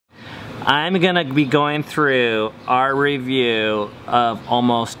I'm gonna be going through our review of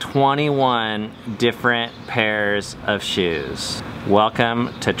almost 21 different pairs of shoes.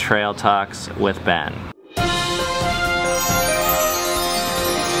 Welcome to Trail Talks with Ben.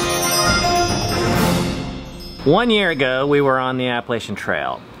 One year ago, we were on the Appalachian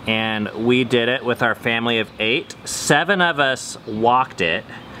Trail, and we did it with our family of 8. 7 of us walked it,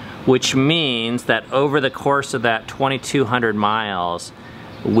 which means that over the course of that 2,200 miles,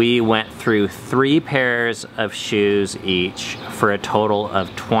 we went through 3 pairs of shoes each for a total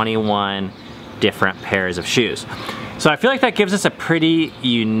of 21 different pairs of shoes. So I feel like that gives us a pretty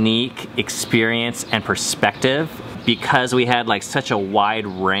unique experience and perspective because we had like such a wide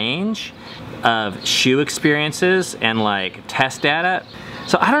range of shoe experiences and like test data.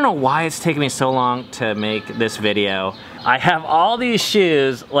 So I don't know why it's taken me so long to make this video. I have all these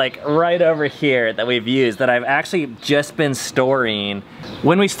shoes like right over here that we've used that I've actually just been storing.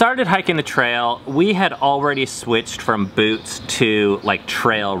 When we started hiking the trail, we had already switched from boots to like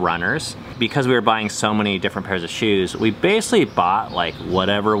trail runners. Because we were buying so many different pairs of shoes, we basically bought like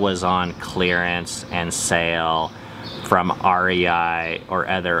whatever was on clearance and sale from REI or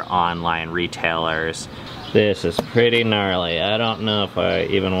other online retailers. This is pretty gnarly. I don't know if I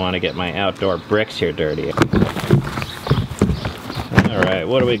even want to get my outdoor bricks here dirty. All right,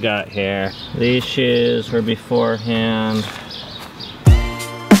 what do we got here? These shoes were beforehand.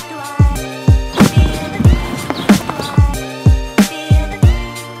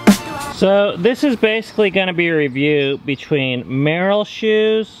 So this is basically going to be a review between Merrell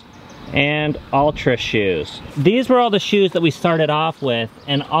shoes and Altra shoes. These were all the shoes that we started off with,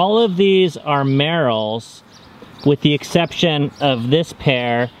 and all of these are Merrells with the exception of this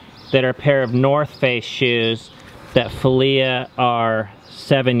pair that are a pair of North Face shoes that Filia, our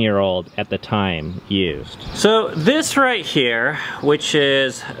 7-year-old at the time, used. So this right here, which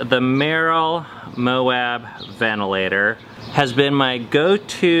is the Merrell Moab Ventilator, has been my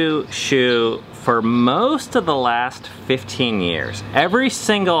go-to shoe for most of the last 15 years. Every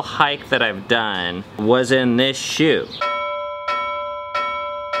single hike that I've done was in this shoe.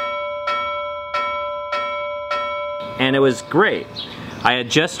 And it was great. I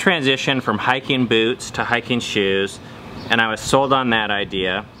had just transitioned from hiking boots to hiking shoes, and I was sold on that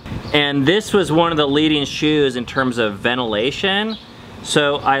idea. And this was one of the leading shoes in terms of ventilation,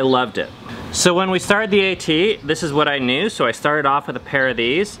 so I loved it. So when we started the AT, this is what I knew, so I started off with a pair of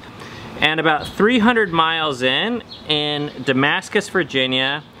these. And about 300 miles in Damascus,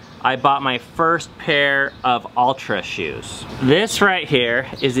 Virginia, I bought my first pair of Altra shoes. This right here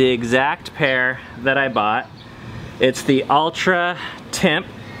is the exact pair that I bought. It's the Altra Timps.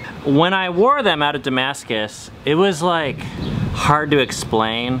 When I wore them out of Damascus, it was like hard to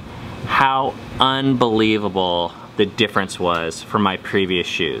explain how unbelievable the difference was from my previous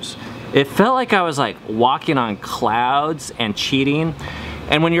shoes. It felt like I was like walking on clouds and cheating.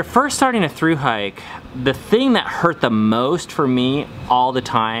 And when you're first starting a thru hike, the thing that hurt the most for me all the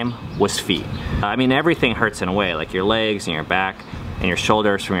time was feet. I mean, everything hurts in a way, like your legs and your back and your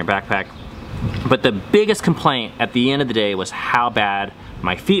shoulders from your backpack. But the biggest complaint at the end of the day was how bad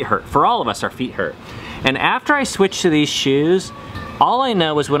my feet hurt. For all of us, our feet hurt. And after I switched to these shoes, all I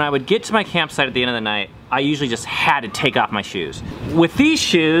know was when I would get to my campsite at the end of the night, I usually just had to take off my shoes. With these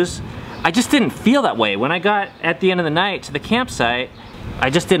shoes, I just didn't feel that way. When I got at the end of the night to the campsite,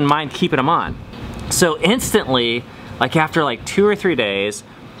 I just didn't mind keeping them on. So instantly, like after like 2 or 3 days,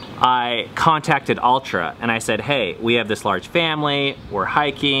 I contacted Altra and I said, hey, we have this large family, we're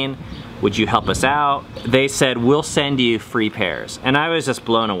hiking, would you help us out? They said, we'll send you free pairs. And I was just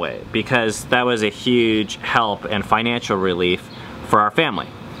blown away because that was a huge help and financial relief for our family.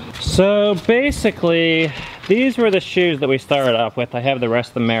 So basically, these were the shoes that we started off with. I have the rest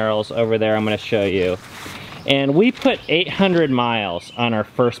of the Merrells over there I'm gonna show you. And we put 800 miles on our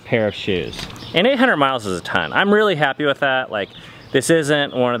first pair of shoes. And 800 miles is a ton. I'm really happy with that. Like, this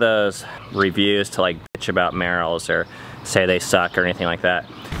isn't one of those reviews to like bitch about Merrells or say they suck or anything like that.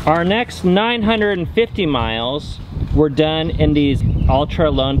 Our next 950 miles were done in these Altra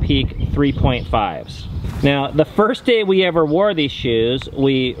Lone Peak 3.5s. Now, the first day we ever wore these shoes,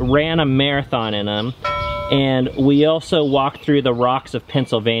 we ran a marathon in them, and we also walked through the rocks of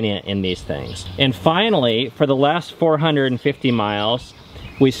Pennsylvania in these things. And finally, for the last 450 miles,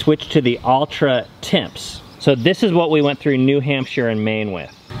 we switched to the Altra Timps. So this is what we went through New Hampshire and Maine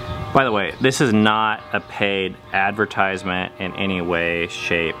with. By the way, this is not a paid advertisement in any way,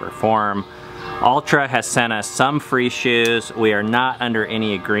 shape, or form. Altra has sent us some free shoes. We are not under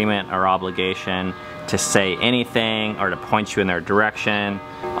any agreement or obligation to say anything or to point you in their direction.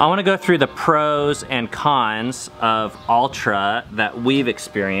 I want to go through the pros and cons of Altra that we've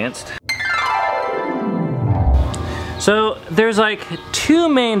experienced. So there's like two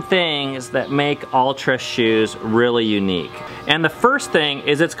main things that make Altra shoes really unique. And the first thing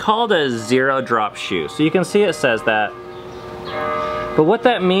is it's called a zero drop shoe. So you can see it says that. But what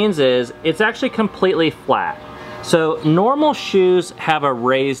that means is it's actually completely flat. So normal shoes have a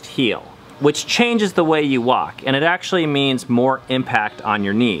raised heel, which changes the way you walk, and it actually means more impact on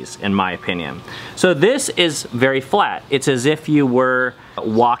your knees, in my opinion. So this is very flat. It's as if you were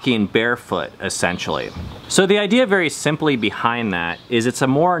walking barefoot, essentially. So the idea very simply behind that is it's a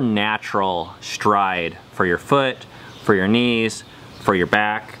more natural stride for your foot, for your knees, for your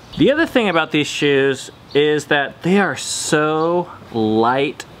back. The other thing about these shoes is that they are so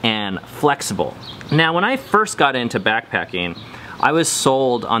light and flexible. Now, when I first got into backpacking, I was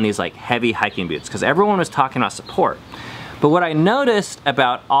sold on these like heavy hiking boots because everyone was talking about support. But what I noticed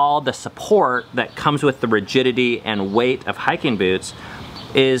about all the support that comes with the rigidity and weight of hiking boots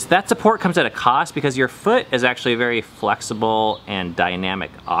is that support comes at a cost because your foot is actually a very flexible and dynamic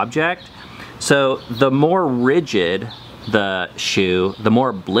object. So the more rigid the shoe, the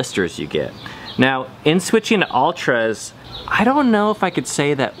more blisters you get. Now, in switching to Altras, I don't know if I could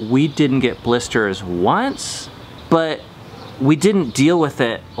say that we didn't get blisters once, but we didn't deal with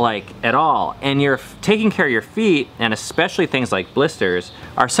it like at all. And you're taking care of your feet, and especially things like blisters,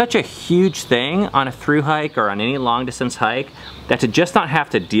 are such a huge thing on a through hike or on any long distance hike that to just not have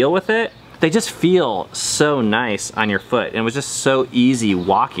to deal with it, they just feel so nice on your foot. And it was just so easy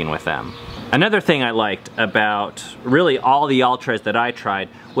walking with them. Another thing I liked about really all the Altras that I tried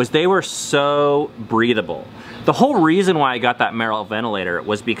was they were so breathable. The whole reason why I got that Merrell ventilator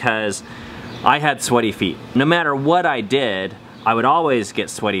was because I had sweaty feet. No matter what I did, I would always get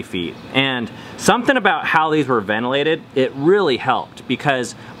sweaty feet. And something about how these were ventilated, it really helped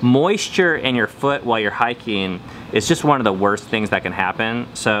because moisture in your foot while you're hiking is just one of the worst things that can happen.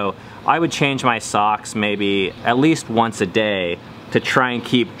 So I would change my socks maybe at least once a day to try and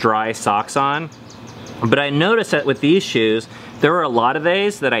keep dry socks on. But I noticed that with these shoes, there were a lot of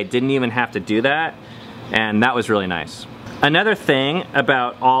days that I didn't even have to do that, and that was really nice. Another thing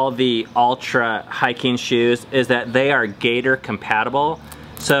about all the Altra hiking shoes is that they are gaiter compatible.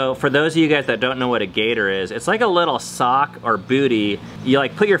 So for those of you guys that don't know what a gaiter is, it's like a little sock or bootie. You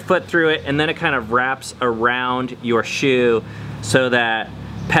like put your foot through it and then it kind of wraps around your shoe so that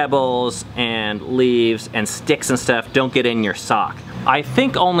pebbles and leaves and sticks and stuff don't get in your sock. I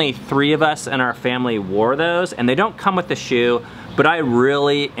think only 3 of us in our family wore those, and they don't come with the shoe, but I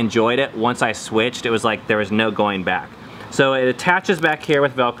really enjoyed it once I switched. It was like there was no going back. So it attaches back here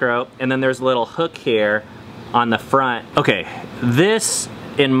with Velcro, and then there's a little hook here on the front. Okay, this,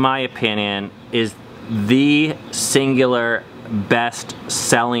 in my opinion, is the singular best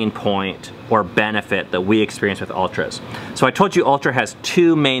selling point or benefit that we experience with Altras. So I told you Altra has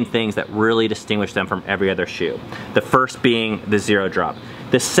 2 main things that really distinguish them from every other shoe. The first being the zero drop.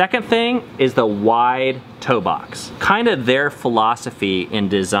 The second thing is the wide toe box. Kind of their philosophy in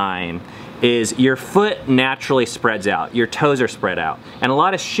design is your foot naturally spreads out. Your toes are spread out. And a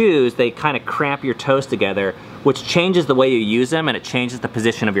lot of shoes, they kind of cramp your toes together, which changes the way you use them and it changes the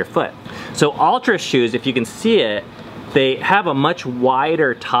position of your foot. So Altra shoes, if you can see it, they have a much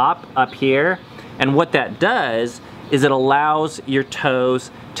wider top up here, and what that does is it allows your toes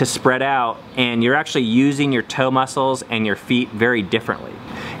to spread out, and you're actually using your toe muscles and your feet very differently.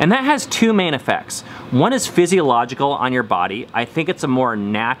 And that has 2 main effects. One is physiological on your body. I think it's a more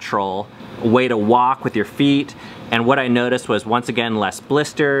natural way to walk with your feet, and what I noticed was, once again, less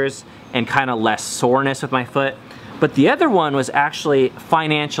blisters and kind of less soreness with my foot. But the other one was actually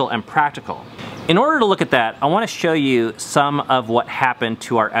financial and practical. In order to look at that, I want to show you some of what happened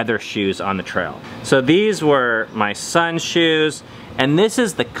to our other shoes on the trail. So these were my son's shoes, and this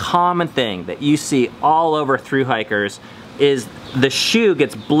is the common thing that you see all over through hikers, is the shoe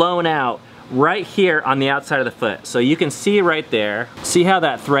gets blown out right here on the outside of the foot. So you can see right there, see how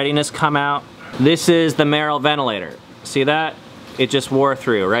that threading has come out? This is the Merrell ventilator. See that? It just wore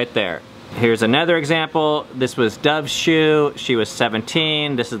through right there. Here's another example. This was Dove's shoe. She was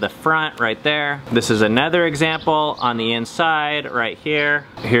 17. This is the front right there. This is another example on the inside right here.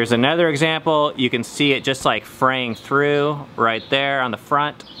 Here's another example. You can see it just like fraying through right there on the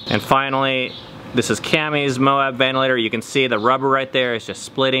front. And finally, this is Cammie's Moab ventilator. You can see the rubber right there is just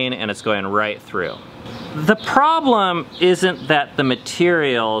splitting and it's going right through. The problem isn't that the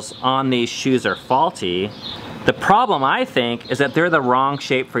materials on these shoes are faulty. The problem, I think, is that they're the wrong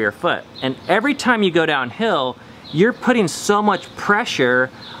shape for your foot. And every time you go downhill, you're putting so much pressure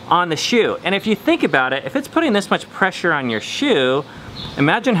on the shoe. And if you think about it, if it's putting this much pressure on your shoe,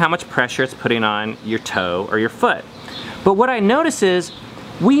 imagine how much pressure it's putting on your toe or your foot. But what I notice is,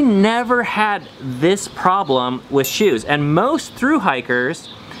 We never had this problem with shoes, and most thru hikers,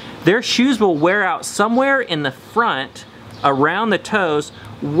 their shoes will wear out somewhere in the front around the toes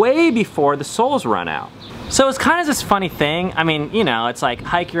way before the soles run out. So it's kind of this funny thing. I mean, you know, it's like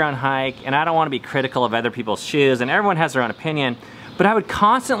hike your own hike, and I don't want to be critical of other people's shoes, and everyone has their own opinion, but I would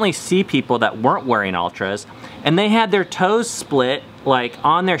constantly see people that weren't wearing Altras, and they had their toes split like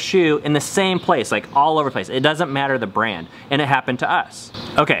on their shoe in the same place, like all over the place. It doesn't matter the brand, and it happened to us.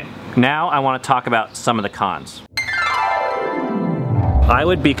 Okay, now I want to talk about some of the cons. I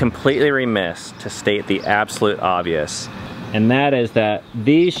would be completely remiss to state the absolute obvious, and that is that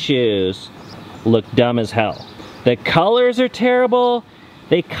these shoes look dumb as hell. The colors are terrible.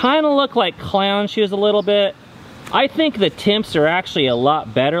 They kind of look like clown shoes a little bit. I think the Timps are actually a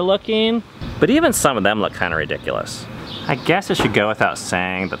lot better looking, but even some of them look kind of ridiculous. I guess it should go without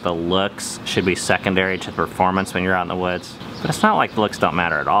saying that the looks should be secondary to the performance when you're out in the woods, but it's not like the looks don't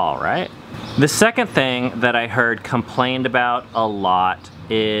matter at all, right? The second thing that I heard complained about a lot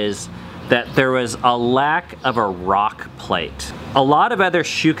is that there was a lack of a rock plate. A lot of other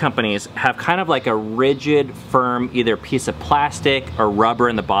shoe companies have kind of like a rigid, firm, either piece of plastic or rubber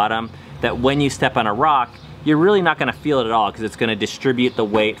in the bottom that when you step on a rock, you're really not gonna feel it at all because it's gonna distribute the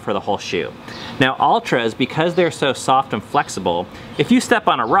weight for the whole shoe. Now Altras, because they're so soft and flexible, if you step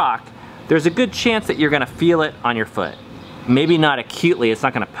on a rock, there's a good chance that you're gonna feel it on your foot. Maybe not acutely, it's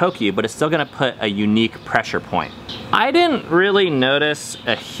not gonna poke you, but it's still gonna put a unique pressure point. I didn't really notice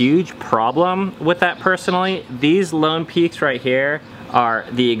a huge problem with that personally. These Lone Peaks right here are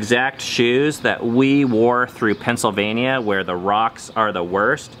the exact shoes that we wore through Pennsylvania where the rocks are the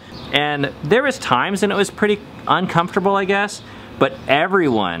worst. And there was times and it was pretty uncomfortable, I guess, but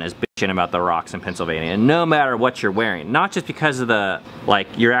everyone is bitching about the rocks in Pennsylvania, no matter what you're wearing. Not just because of the, like,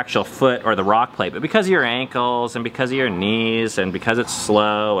 your actual foot or the rock plate, but because of your ankles and because of your knees and because it's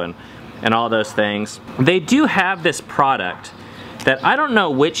slow and all those things. They do have this product that I don't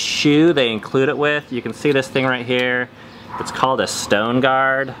know which shoe they include it with. You can see this thing right here. It's called a Stone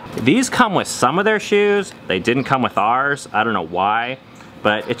Guard. These come with some of their shoes. They didn't come with ours. I don't know why,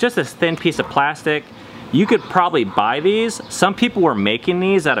 but it's just this thin piece of plastic. You could probably buy these. Some people were making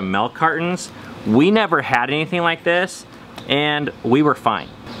these out of milk cartons. We never had anything like this, and we were fine.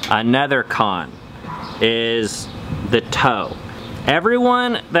 Another con is the toe.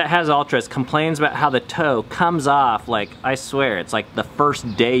 Everyone that has Altras complains about how the toe comes off, like, I swear, it's like the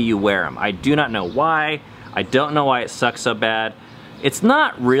first day you wear them. I do not know why. I don't know why it sucks so bad. It's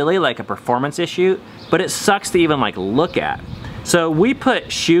not really like a performance issue, but it sucks to even like look at. So we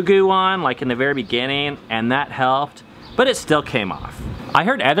put shoe goo on like in the very beginning and that helped, but it still came off. I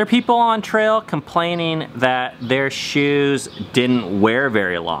heard other people on trail complaining that their shoes didn't wear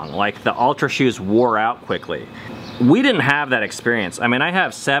very long, like the Altra shoes wore out quickly. We didn't have that experience. I mean, I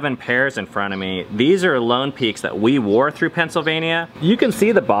have 7 pairs in front of me. These are Lone Peaks that we wore through Pennsylvania. You can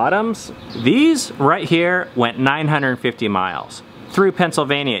see the bottoms. These right here went 950 miles, through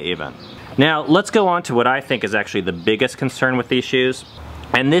Pennsylvania even. Now, let's go on to what I think is actually the biggest concern with these shoes.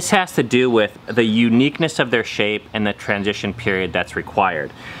 And this has to do with the uniqueness of their shape and the transition period that's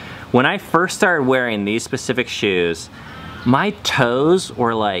required. When I first started wearing these specific shoes, my toes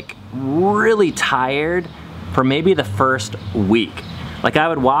were like really tired for maybe the first week. Like I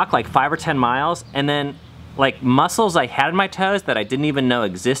would walk like 5 or 10 miles and then like muscles I had in my toes that I didn't even know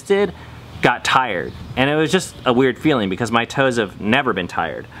existed got tired. And it was just a weird feeling because my toes have never been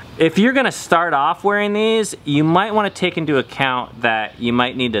tired. If you're gonna start off wearing these, you might wanna take into account that you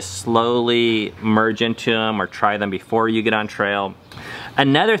might need to slowly merge into them or try them before you get on trail.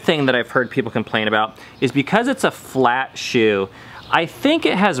 Another thing that I've heard people complain about is because it's a flat shoe, I think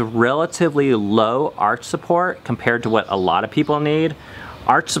it has relatively low arch support compared to what a lot of people need.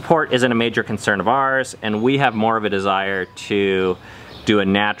 Arch support isn't a major concern of ours, and we have more of a desire to do a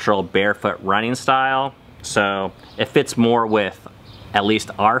natural barefoot running style. So it fits more with at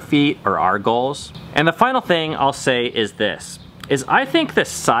least our feet or our goals. And the final thing I'll say is this, is I think the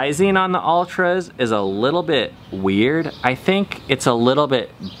sizing on the Altras is a little bit weird. I think it's a little bit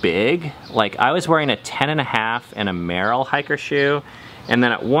big. Like I was wearing a 10.5 in a Merrell hiker shoe, and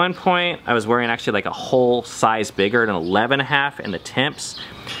then at one point I was wearing actually like a whole size bigger, an 11.5 in the Timps.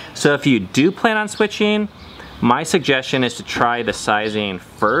 So if you do plan on switching, my suggestion is to try the sizing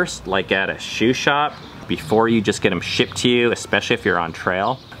first, like at a shoe shop, before you just get them shipped to you, especially if you're on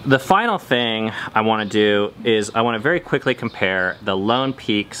trail. The final thing I want to do is I want to very quickly compare the Lone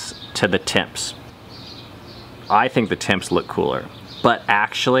Peaks to the Timps. I think the Timps look cooler, but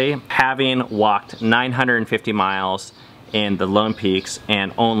actually having walked 950 miles in the Lone Peaks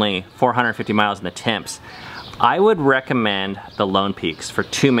and only 450 miles in the Timps, I would recommend the Lone Peaks for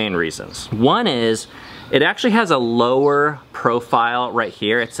two main reasons. One is, it actually has a lower profile right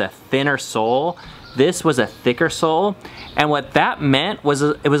here. It's a thinner sole. This was a thicker sole. And what that meant was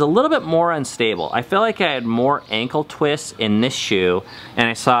it was a little bit more unstable. I feel like I had more ankle twists in this shoe, and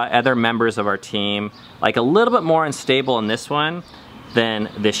I saw other members of our team like a little bit more unstable in this one than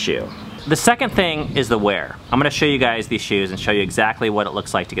this shoe. The second thing is the wear. I'm gonna show you guys these shoes and show you exactly what it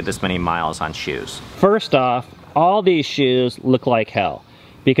looks like to get this many miles on shoes. First off, all these shoes look like hell,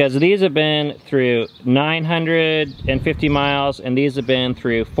 because these have been through 950 miles and these have been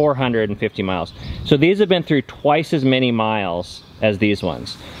through 450 miles. So these have been through twice as many miles as these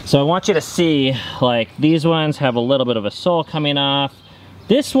ones. So I want you to see, like, these ones have a little bit of a sole coming off.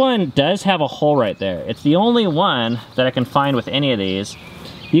 This one does have a hole right there. It's the only one that I can find with any of these.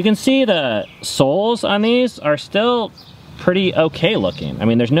 You can see the soles on these are still pretty okay looking. I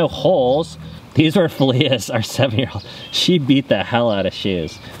mean, there's no holes. These were Filia's, our 7-year-old. She beat the hell out of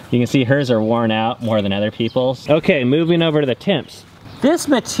shoes. You can see hers are worn out more than other people's. Okay, moving over to the Timps. This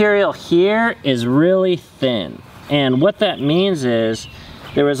material here is really thin. And what that means is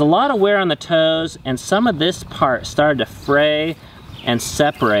there was a lot of wear on the toes, and some of this part started to fray and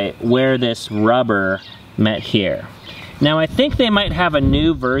separate where this rubber met here. Now I think they might have a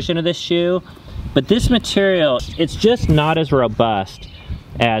new version of this shoe, but this material, it's just not as robust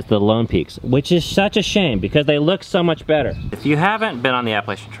as the Lone Peaks, which is such a shame because they look so much better. If you haven't been on the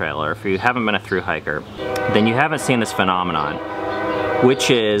Appalachian Trail, or if you haven't been a thru hiker, then you haven't seen this phenomenon, which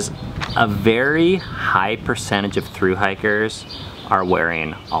is a very high percentage of thru hikers are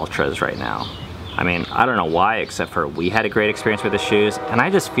wearing Altras right now. I mean, I don't know why, except for we had a great experience with the shoes, and I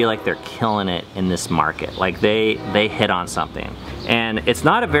just feel like they're killing it in this market. Like they hit on something. And it's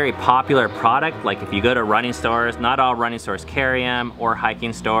not a very popular product. Like if you go to running stores, not all running stores carry them, or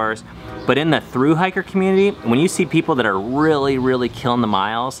hiking stores. But in the thru hiker community, when you see people that are really, really killing the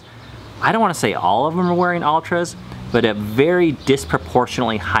miles, I don't want to say all of them are wearing Altras, but a very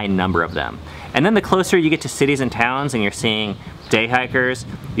disproportionately high number of them. And then the closer you get to cities and towns and you're seeing day hikers,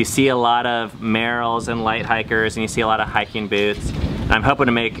 you see a lot of Merrells and light hikers, and you see a lot of hiking boots. And I'm hoping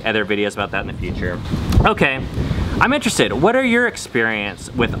to make other videos about that in the future. Okay, I'm interested. What are your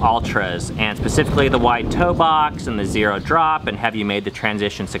experience with Altras, and specifically the wide toe box and the zero drop, and have you made the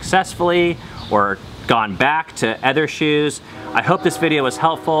transition successfully or gone back to other shoes? I hope this video was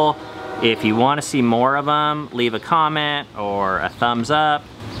helpful. If you want to see more of them, leave a comment or a thumbs up.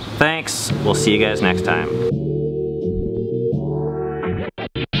 Thanks, we'll see you guys next time.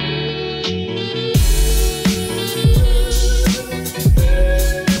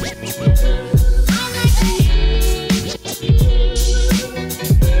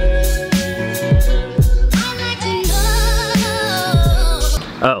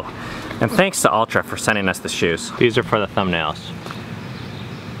 Oh, and thanks to Altra for sending us the shoes. These are for the thumbnails.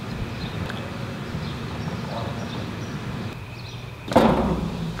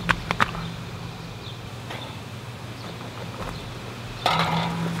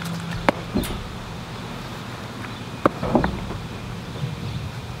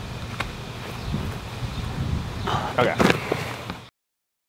 Okay.